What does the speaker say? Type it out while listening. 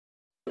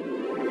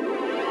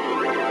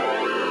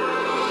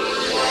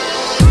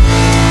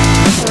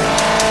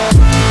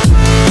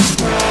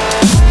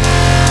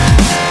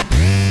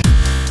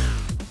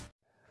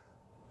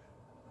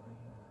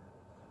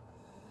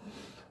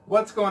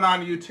What's going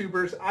on,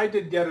 YouTubers? I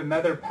did get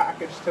another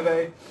package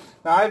today.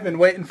 Now, I've been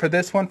waiting for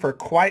this one for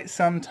quite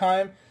some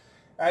time.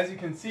 As you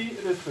can see,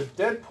 it is the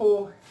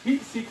Deadpool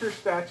Heat Seeker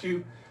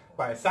statue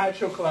by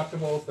Sideshow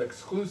Collectibles, the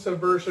exclusive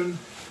version.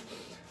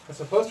 I was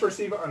supposed to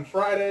receive it on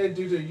Friday.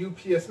 Due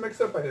to UPS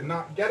mix-up, I did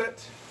not get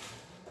it.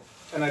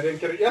 And I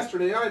didn't get it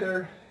yesterday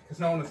either, because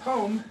no one was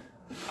home,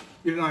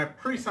 even though I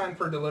pre-signed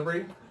for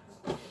delivery.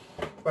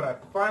 But I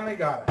finally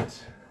got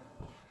it.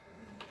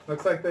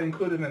 Looks like they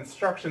included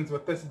instructions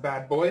with this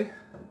bad boy.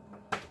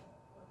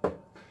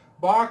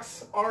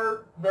 Box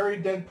art, very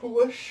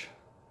Deadpoolish.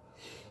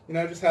 You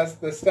know, it just has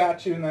the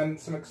statue and then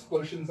some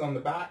explosions on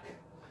the back.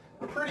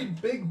 A pretty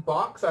big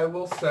box, I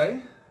will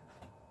say.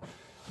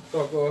 So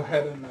I'll go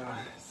ahead and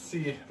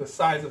see the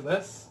size of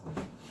this.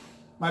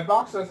 My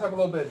box does have a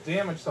little bit of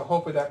damage, so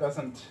hopefully that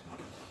doesn't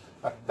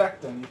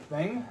affect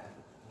anything.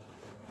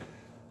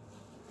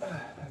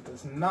 That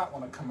does not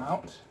want to come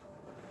out.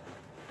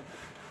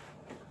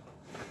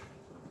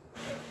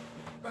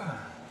 I'm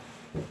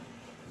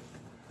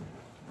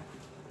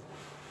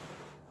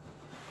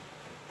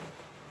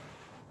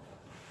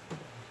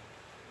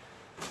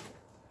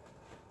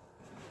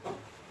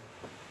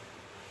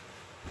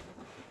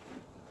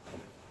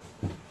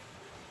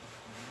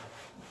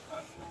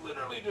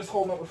literally just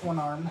holding it with one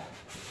arm.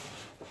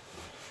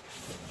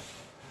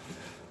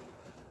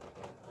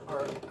 All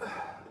right.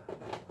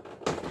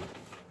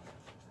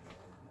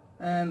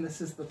 And this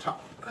is the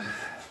top.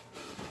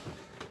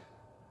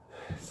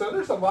 So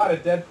there's a lot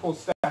of Deadpool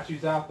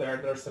statues out there.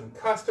 There's some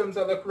customs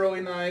that look really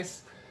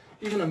nice,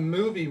 even a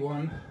movie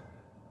one.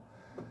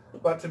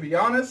 But to be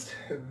honest,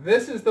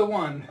 this is the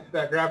one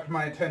that grabbed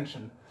my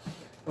attention.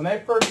 When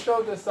they first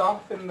showed this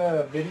off in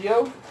the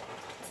video,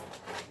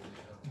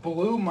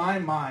 blew my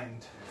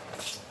mind.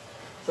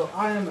 So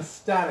I am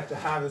ecstatic to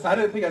have this. I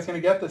didn't think I was going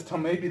to get this till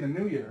maybe the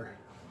new year.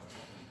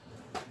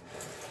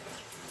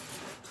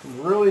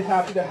 I'm really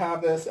happy to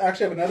have this.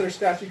 Actually, I have another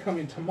statue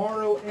coming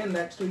tomorrow and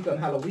next week on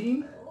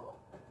Halloween.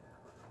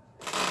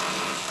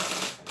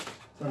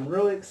 So I'm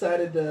really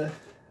excited to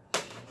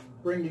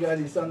bring you guys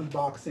these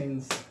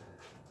unboxings.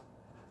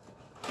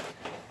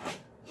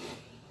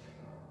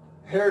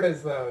 Here it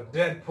is though,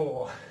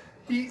 Deadpool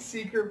Heat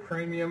Seeker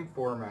Premium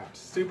Format.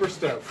 Super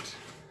stoked.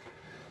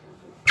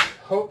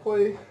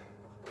 Hopefully,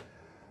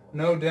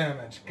 no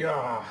damage.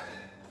 God.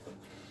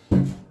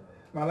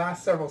 My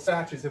last several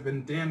statues have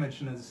been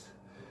damaged and is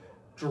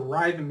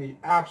driving me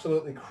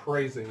absolutely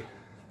crazy.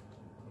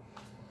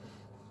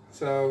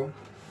 So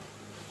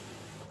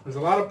there's a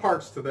lot of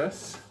parts to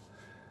this,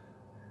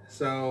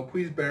 so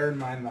please bear in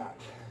mind that.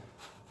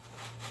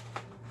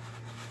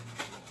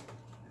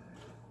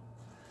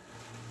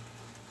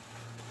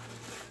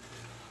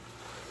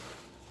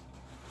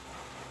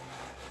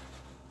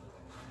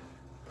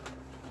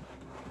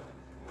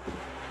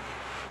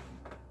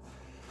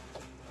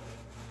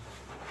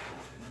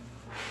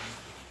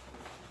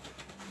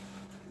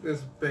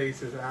 This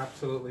base is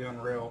absolutely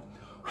unreal.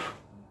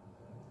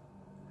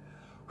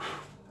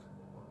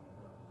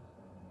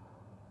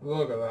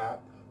 Look at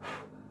that.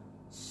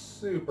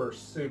 Super,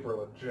 super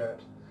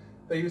legit.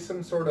 They use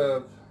some sort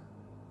of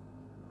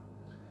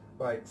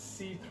like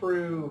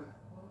see-through,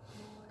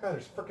 God,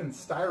 there's freaking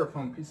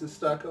styrofoam pieces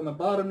stuck on the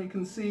bottom, you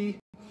can see.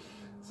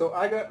 So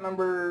I got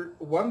number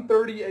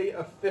 138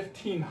 of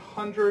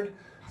 1500.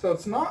 So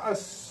it's not a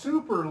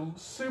super,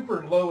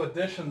 super low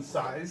edition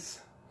size.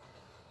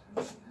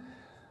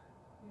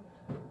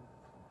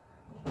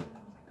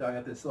 I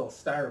got this little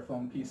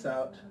styrofoam piece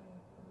out.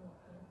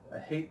 I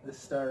hate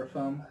this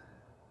styrofoam.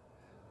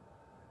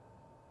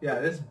 Yeah,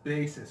 this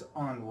base is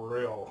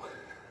unreal.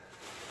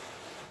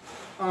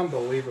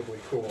 Unbelievably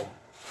cool.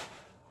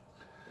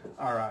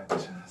 Alright,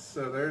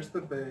 so there's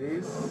the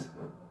base.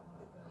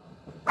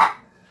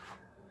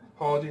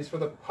 Apologies for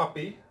the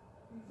puppy.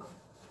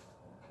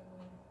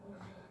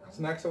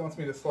 So next it wants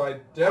me to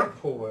slide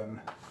Deadpool in.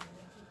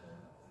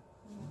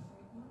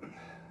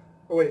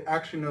 Oh wait,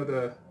 actually no,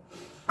 the...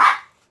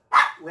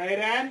 Right,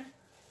 Ed?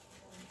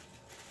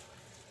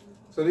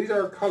 So these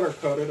are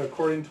color-coded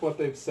according to what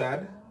they've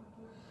said.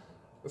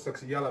 This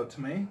looks yellow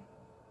to me.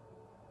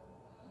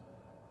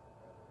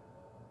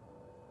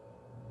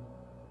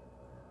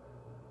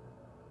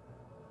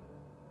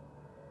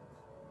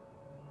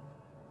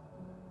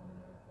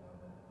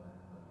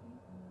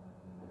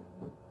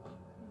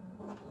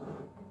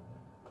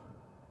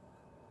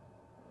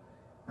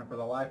 And for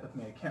the life of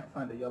me, I can't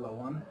find a yellow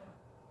one.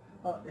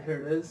 Oh,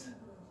 here it is.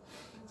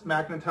 It's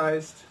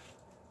magnetized.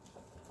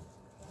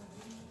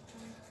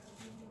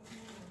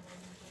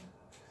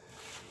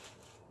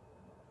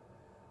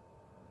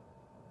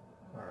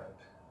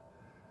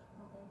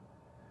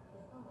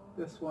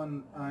 This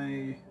one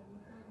I'm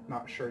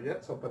not sure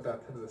yet, so I'll put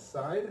that to the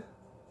side.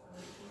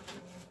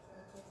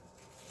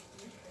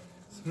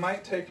 This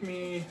might take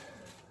me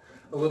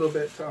a little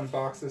bit to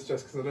unbox this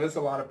just because it is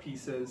a lot of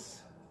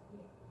pieces.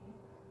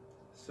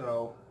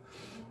 So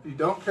if you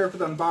don't care for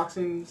the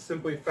unboxing,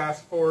 simply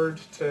fast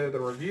forward to the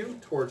review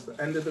towards the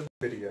end of the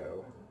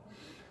video.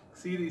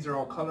 See, these are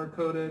all color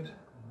coded.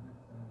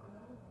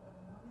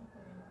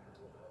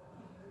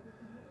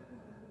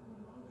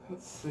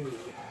 Let's see.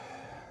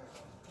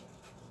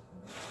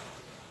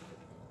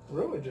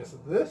 Really just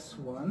this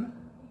one,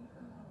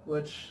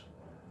 which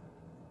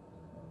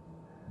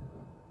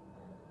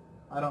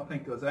I don't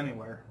think goes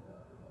anywhere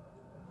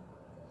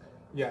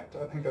yet.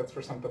 I think that's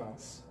for something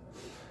else.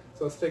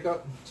 So let's take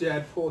out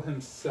Deadpool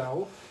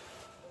himself.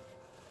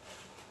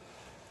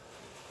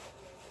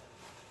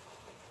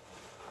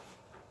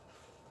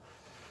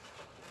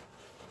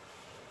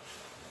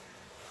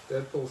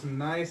 Deadpool's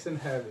nice and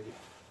heavy.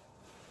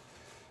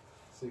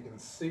 So you can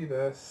see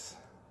this,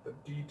 the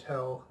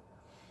detail,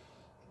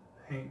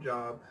 paint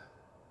job,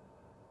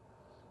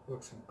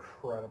 looks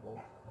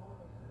incredible.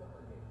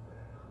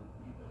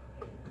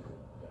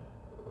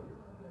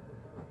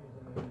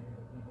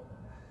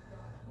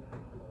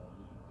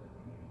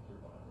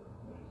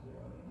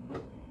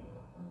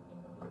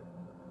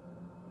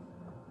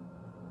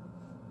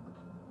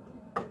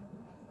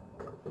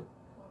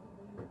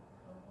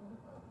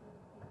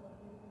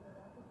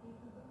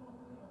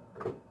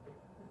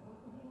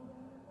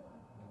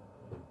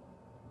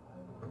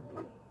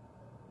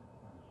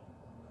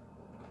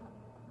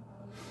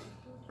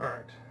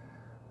 Alright.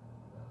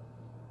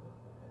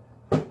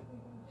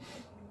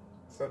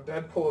 So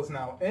Deadpool is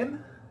now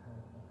in.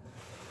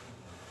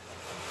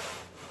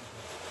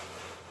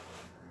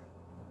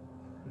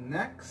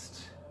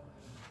 Next,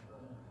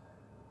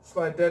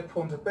 slide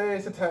Deadpool into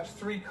base, attach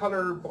 3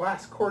 color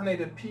blast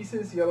coordinated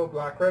pieces, yellow,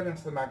 black, red,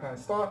 into the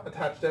magnetized slot,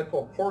 attach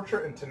Deadpool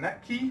portrait into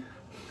net key.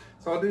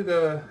 So I'll do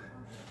the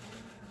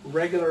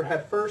regular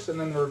head first, and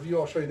then the review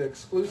I'll show you the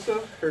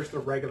exclusive. Here's the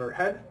regular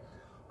head.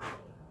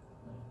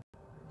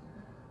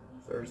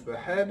 There's the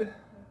head,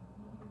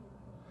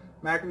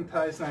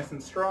 magnetized nice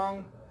and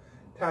strong.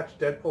 Attach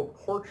Deadpool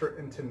portrait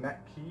into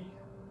net key.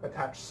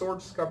 Attach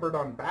sword scabbard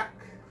on back.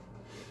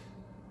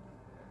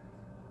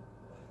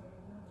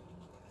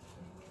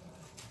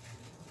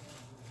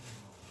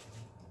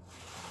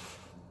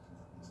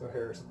 So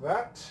here's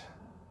that.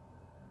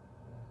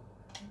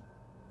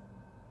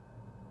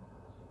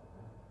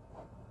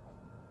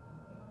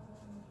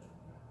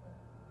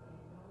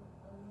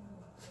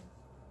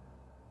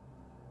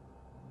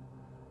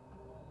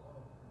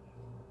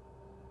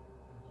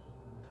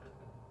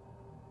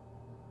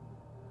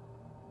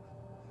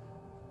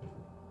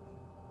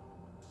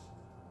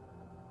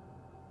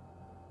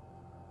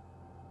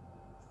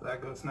 That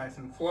goes nice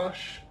and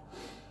flush.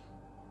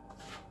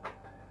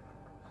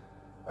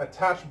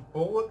 Attach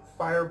bullet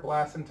fire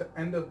blast into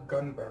end of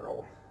gun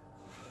barrel.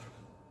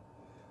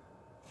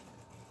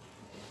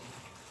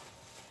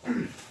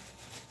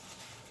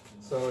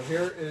 So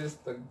here is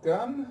the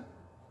gun,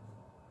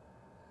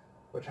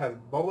 which has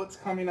bullets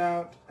coming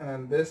out, and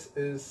then this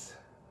is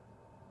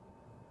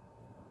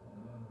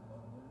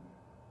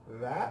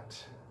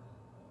that.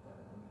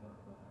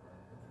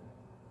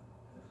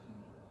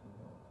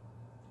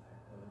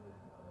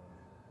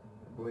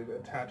 I believe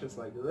it attaches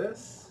like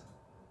this.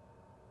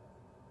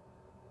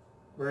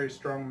 Very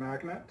strong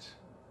magnet.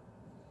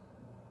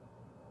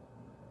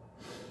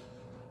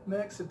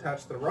 Next,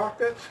 attach the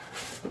rocket.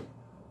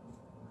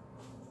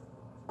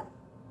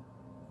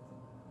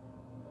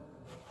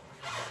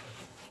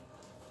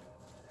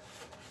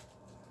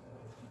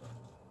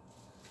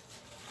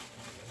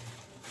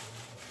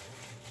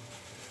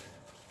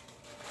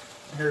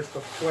 Here's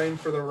the flame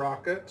for the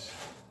rocket.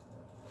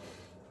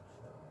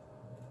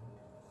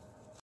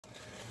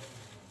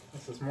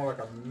 This is more like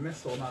a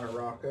missile, not a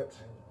rocket.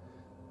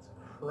 It's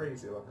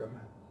crazy looking.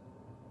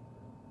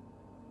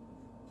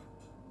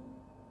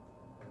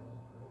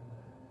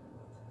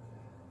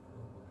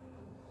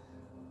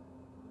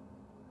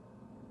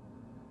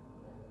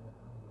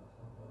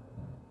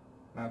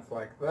 That's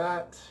like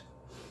that.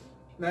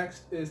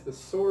 Next is the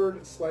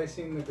sword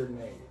slicing the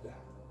grenade.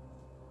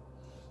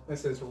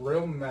 This is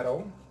real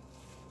metal.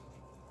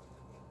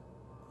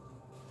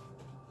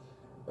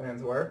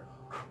 Lands where?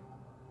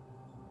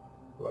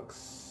 Looks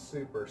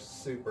super,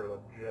 super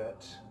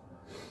legit.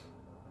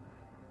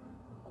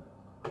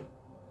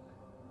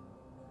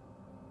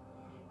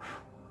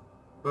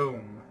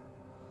 Boom.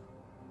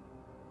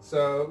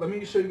 So let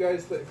me show you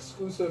guys the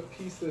exclusive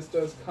piece this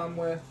does come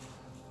with.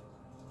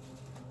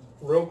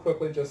 Real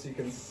quickly, just so you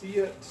can see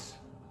it.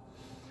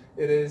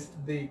 It is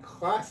the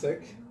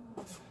classic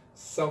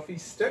selfie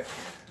stick.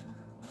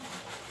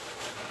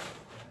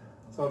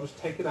 So I'll just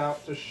take it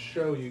out to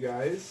show you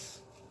guys.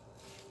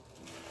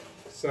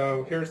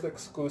 So here's the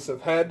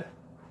exclusive head.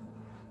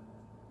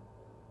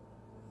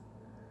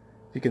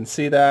 You can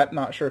see that,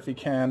 not sure if you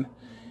can.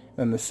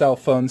 And the cell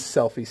phone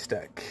selfie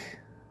stick.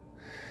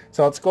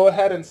 So let's go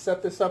ahead and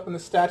set this up in the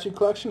statue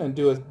collection and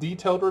do a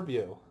detailed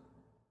review.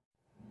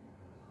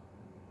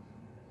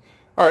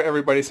 Alright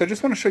everybody, so I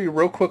just want to show you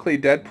real quickly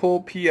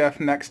Deadpool PF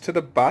next to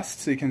the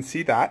bust so you can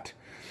see that.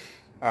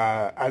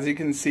 As you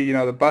can see,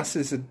 the bust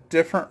is a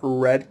different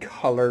red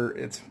color.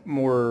 It's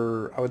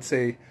more, I would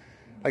say,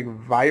 like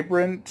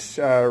vibrant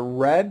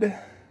red,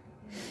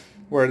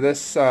 where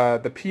this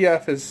the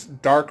PF is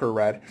darker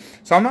red.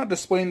 So I'm not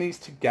displaying these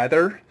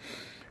together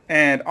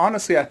And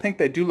honestly, I think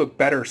they do look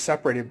better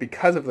separated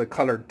because of the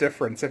color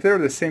difference. If they were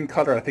the same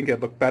color, I think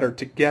it'd look better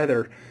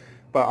together.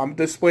 But I'm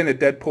displaying the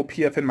Deadpool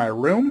PF in my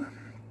room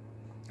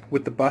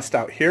with the bust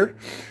out here.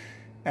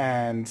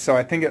 And so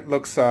I think it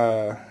looks, you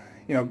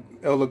know,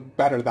 it'll look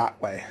better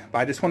that way. But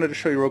I just wanted to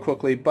show you real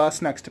quickly,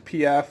 bust next to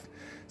PF.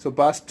 So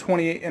bust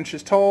 28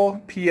 inches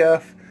tall,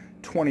 PF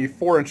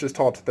 24 inches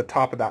tall to the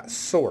top of that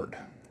sword.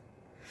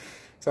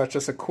 So that's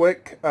just a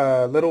quick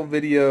little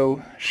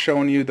video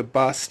showing you the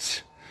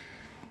bust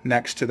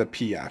next to the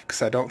PF,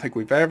 because I don't think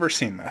we've ever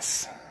seen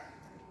this.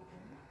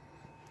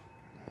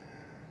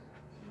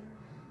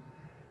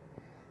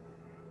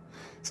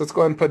 So let's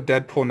go ahead and put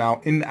Deadpool now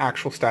in the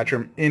actual statue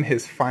room in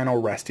his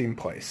final resting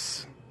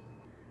place.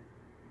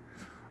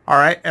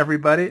 Alright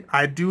everybody,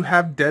 I do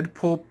have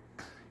Deadpool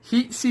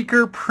Heat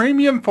Seeker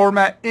Premium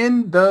format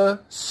in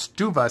the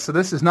Stuva. So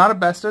this is not a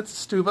Besta,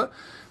 it's a Stuva,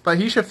 but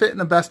he should fit in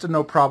the Besta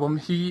no problem.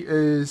 He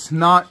is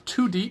not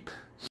too deep.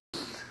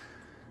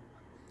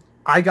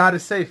 I gotta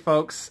say,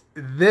 folks,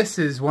 this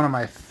is one of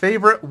my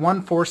favorite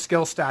 1/4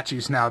 scale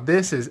statues now.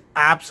 This is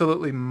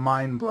absolutely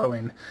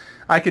mind-blowing.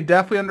 I could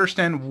definitely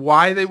understand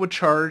why they would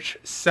charge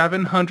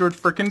 $700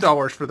 freaking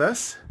dollars for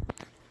this.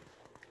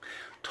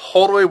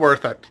 Totally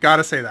worth it.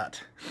 Gotta say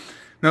that.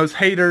 Those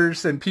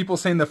haters and people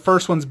saying the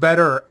first one's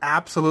better are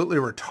absolutely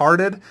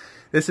retarded.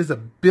 This is a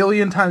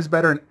billion times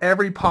better in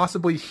every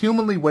possibly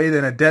humanly way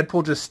than a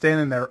Deadpool just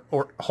standing there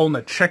or holding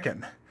a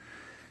chicken.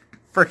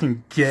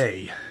 Freaking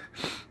gay.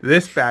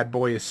 This bad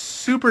boy is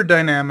super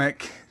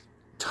dynamic,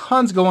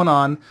 tons going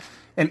on,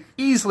 and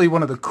easily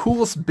one of the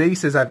coolest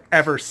bases I've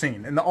ever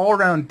seen. And the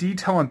all-around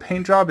detail and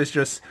paint job is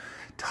just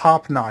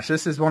top-notch.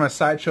 This is one of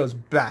Sideshow's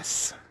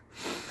best.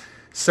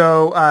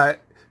 So,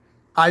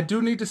 I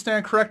do need to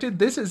stand corrected.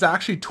 This is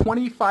actually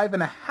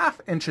 25.5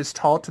 inches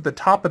tall to the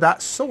top of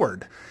that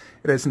sword.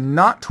 It is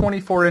not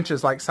 24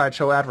 inches like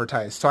Sideshow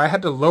advertised. So I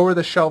had to lower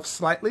the shelf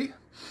slightly.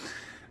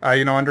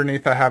 You know,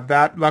 underneath I have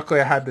that. Luckily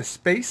I had the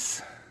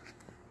space.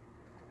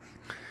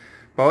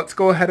 Well, let's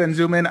go ahead and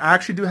zoom in. I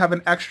actually do have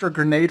an extra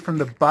grenade from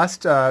the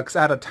bust because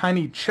I had a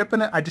tiny chip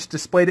in it. I just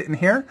displayed it in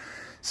here.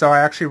 So I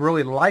actually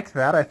really like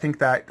that. I think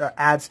that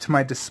adds to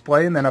my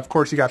display. And then, of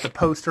course, you got the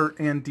poster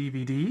and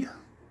DVD.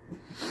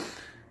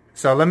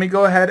 So let me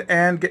go ahead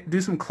and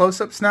do some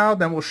close-ups now.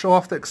 Then we'll show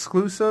off the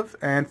exclusive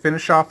and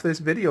finish off this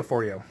video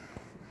for you.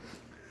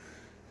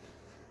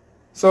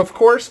 So, of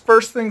course,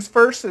 first things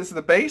first is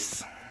the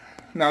base.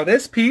 Now,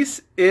 this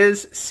piece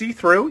is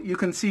see-through. You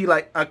can see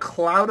like a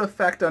cloud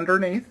effect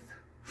underneath.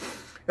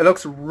 It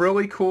looks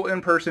really cool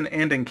in person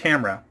and in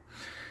camera.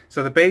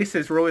 So the base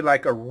is really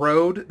like a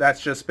road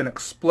that's just been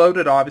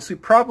exploded, obviously,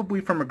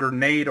 probably from a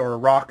grenade or a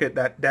rocket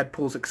that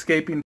Deadpool's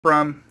escaping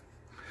from.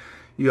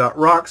 You got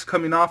rocks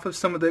coming off of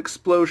some of the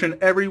explosion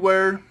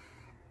everywhere.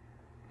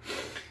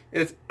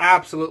 It's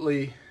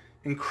absolutely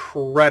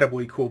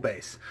incredibly cool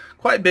base.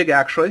 Quite big,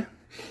 actually.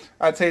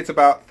 I'd say it's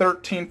about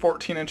 13,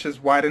 14 inches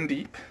wide and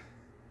deep.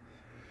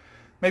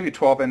 Maybe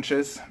 12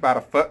 inches, about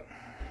a foot,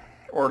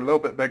 or a little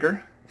bit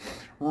bigger.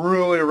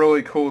 Really,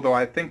 really cool, though.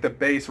 I think the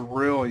base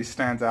really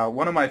stands out.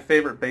 One of my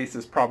favorite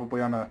bases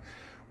probably on a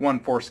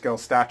 1/4 scale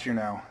statue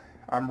now.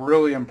 I'm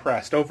really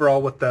impressed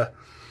overall with the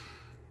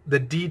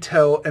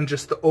detail and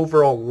just the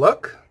overall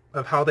look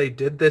of how they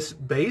did this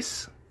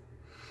base.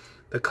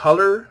 The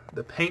color,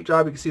 the paint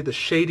job, you can see the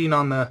shading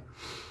on the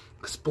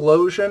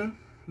explosion,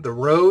 the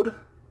road,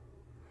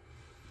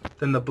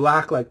 then the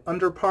black like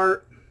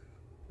underpart.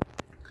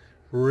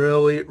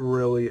 Really,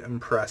 really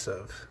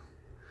impressive.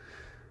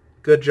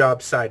 Good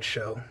job,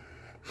 Sideshow.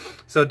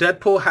 So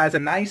Deadpool has a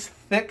nice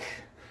thick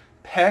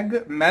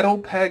peg, metal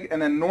peg,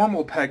 and a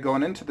normal peg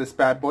going into this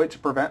bad boy to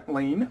prevent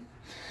lean.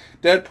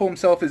 Deadpool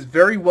himself is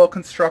very well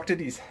constructed.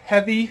 He's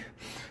heavy,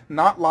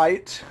 not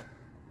light,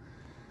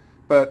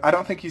 but I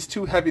don't think he's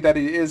too heavy that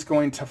he is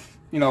going to,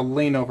 you know,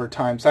 lean over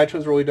time.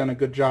 Sideshow's really done a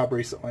good job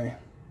recently.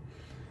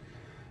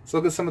 So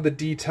look at some of the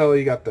detail.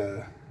 You got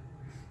the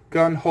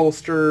gun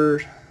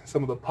holster,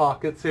 some of the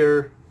pockets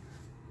here.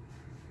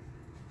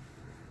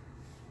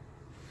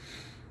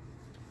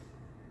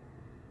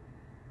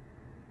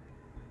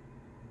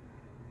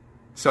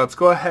 So let's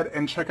go ahead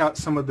and check out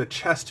some of the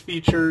chest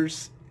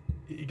features.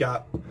 You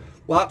got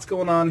lots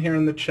going on here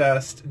in the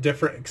chest,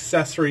 different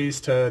accessories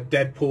to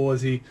Deadpool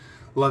as he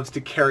loves to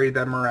carry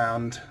them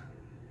around.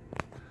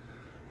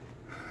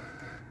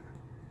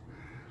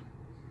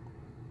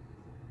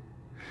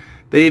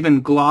 They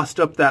even glossed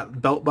up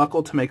that belt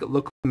buckle to make it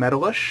look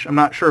metalish. I'm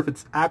not sure if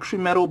it's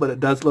actually metal, but it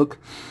does look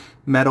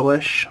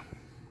metalish.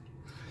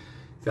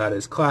 Got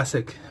his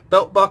classic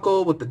belt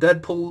buckle with the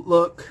Deadpool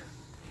look.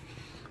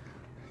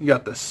 You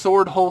got the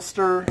sword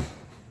holster.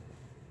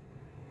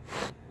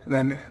 And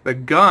then the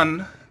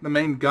gun, the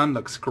main gun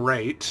looks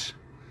great.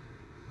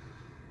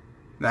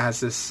 It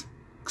has this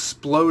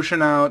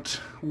explosion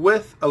out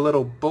with a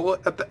little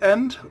bullet at the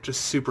end, which is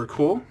super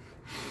cool.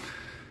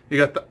 You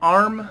got the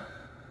arm. You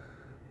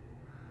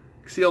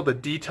can see all the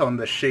detail and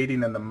the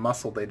shading and the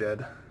muscle they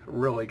did.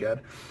 Really good.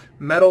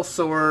 Metal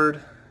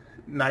sword,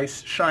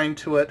 nice shine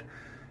to it.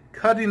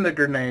 Cutting the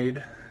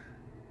grenade.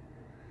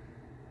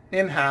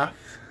 in half.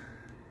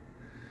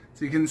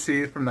 So you can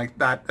see from like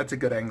that, that's a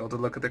good angle to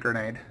look at the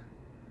grenade.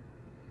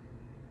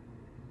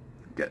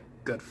 Get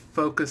good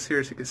focus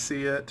here so you can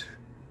see it.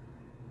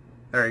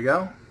 There you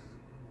go.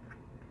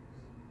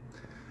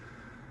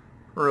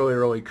 Really,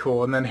 really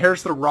cool. And then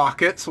here's the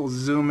rockets. We'll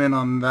zoom in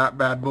on that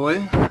bad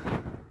boy.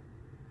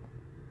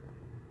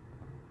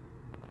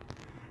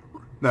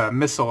 The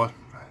missile,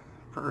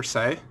 per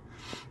se.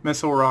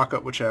 Missile,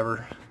 rocket,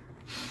 whichever.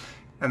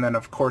 And then,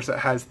 of course, it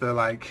has the,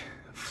 like,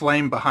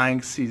 flame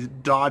behind, so he's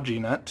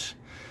dodging it.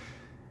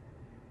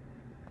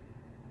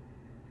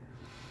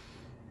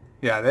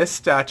 Yeah, this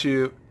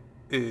statue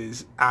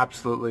is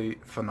absolutely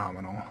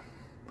phenomenal.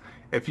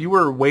 If you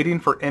were waiting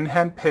for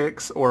in-hand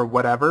picks or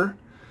whatever,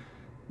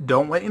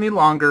 don't wait any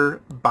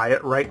longer. Buy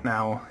it right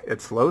now.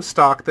 It's low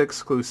stock, the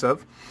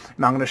exclusive.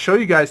 And I'm going to show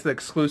you guys the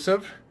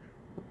exclusive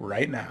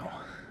right now.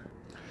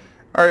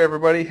 Alright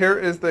everybody, here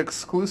is the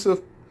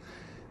exclusive,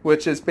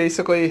 which is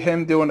basically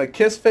him doing a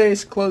kiss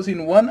face,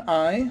 closing one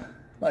eye,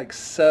 like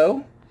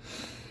so.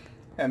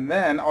 And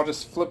then I'll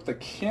just flip the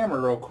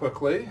camera real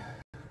quickly.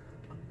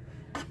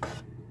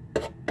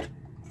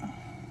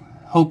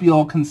 Hope you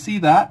all can see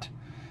that.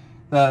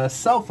 The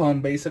cell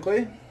phone,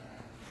 basically.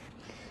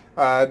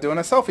 Doing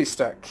a selfie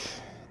stick.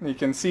 You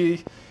can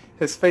see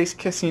his face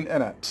kissing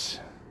in it.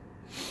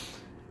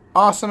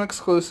 Awesome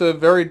exclusive,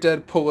 very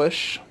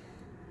Deadpoolish.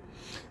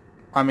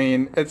 I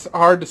mean, it's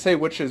hard to say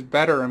which is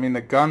better. I mean,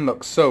 the gun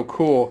looks so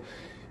cool,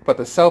 but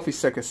the selfie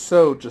stick is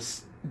so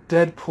just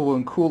Deadpool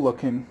and cool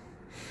looking.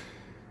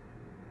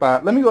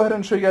 But let me go ahead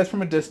and show you guys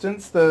from a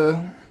distance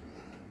the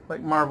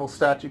like Marvel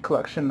statue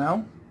collection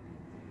now.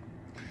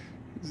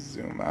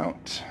 Zoom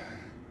out.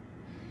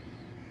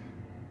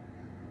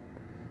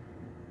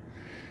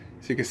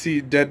 So you can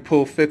see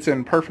Deadpool fits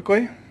in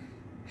perfectly.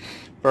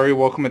 Very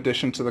welcome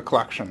addition to the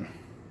collection.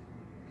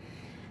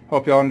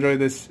 Hope y'all enjoy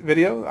this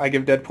video. I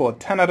give Deadpool a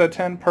 10 out of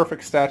 10.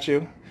 Perfect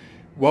statue.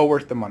 Well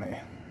worth the money.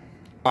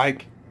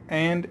 Like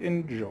and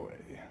enjoy.